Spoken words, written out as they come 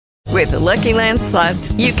With the Lucky Land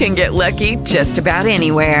Slots, you can get lucky just about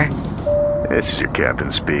anywhere. This is your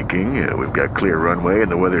captain speaking. We've got clear runway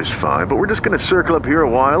and the weather's fine, but we're just going to circle up here a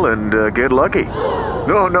while and get lucky.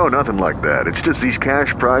 No, nothing like that. It's just these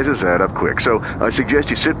cash prizes add up quick. So I suggest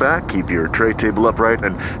you sit back, keep your tray table upright,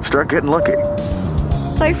 and start getting lucky.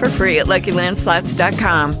 Play for free at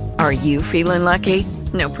LuckyLandSlots.com. Are you feeling lucky?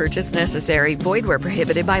 No purchase necessary. Void where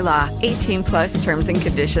prohibited by law. 18 plus terms and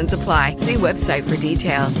conditions apply. See website for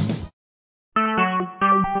details.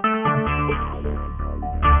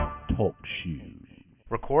 Talk shoes.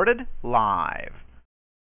 Recorded live.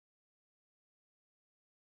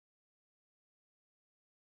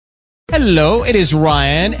 Hello, it is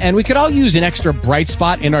Ryan, and we could all use an extra bright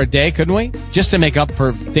spot in our day, couldn't we? Just to make up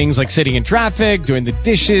for things like sitting in traffic, doing the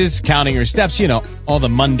dishes, counting your steps, you know, all the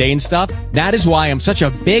mundane stuff. That is why I'm such a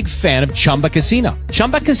big fan of Chumba Casino.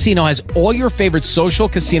 Chumba Casino has all your favorite social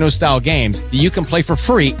casino-style games that you can play for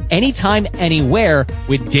free anytime, anywhere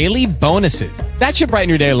with daily bonuses. That should brighten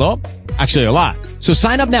your day a little. Actually, a lot. So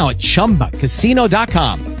sign up now at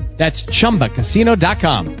ChumbaCasino.com. That's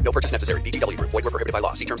ChumbaCasino.com. No purchase necessary. VGW Group. Void where prohibited by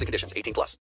law. See terms and conditions. 18 plus.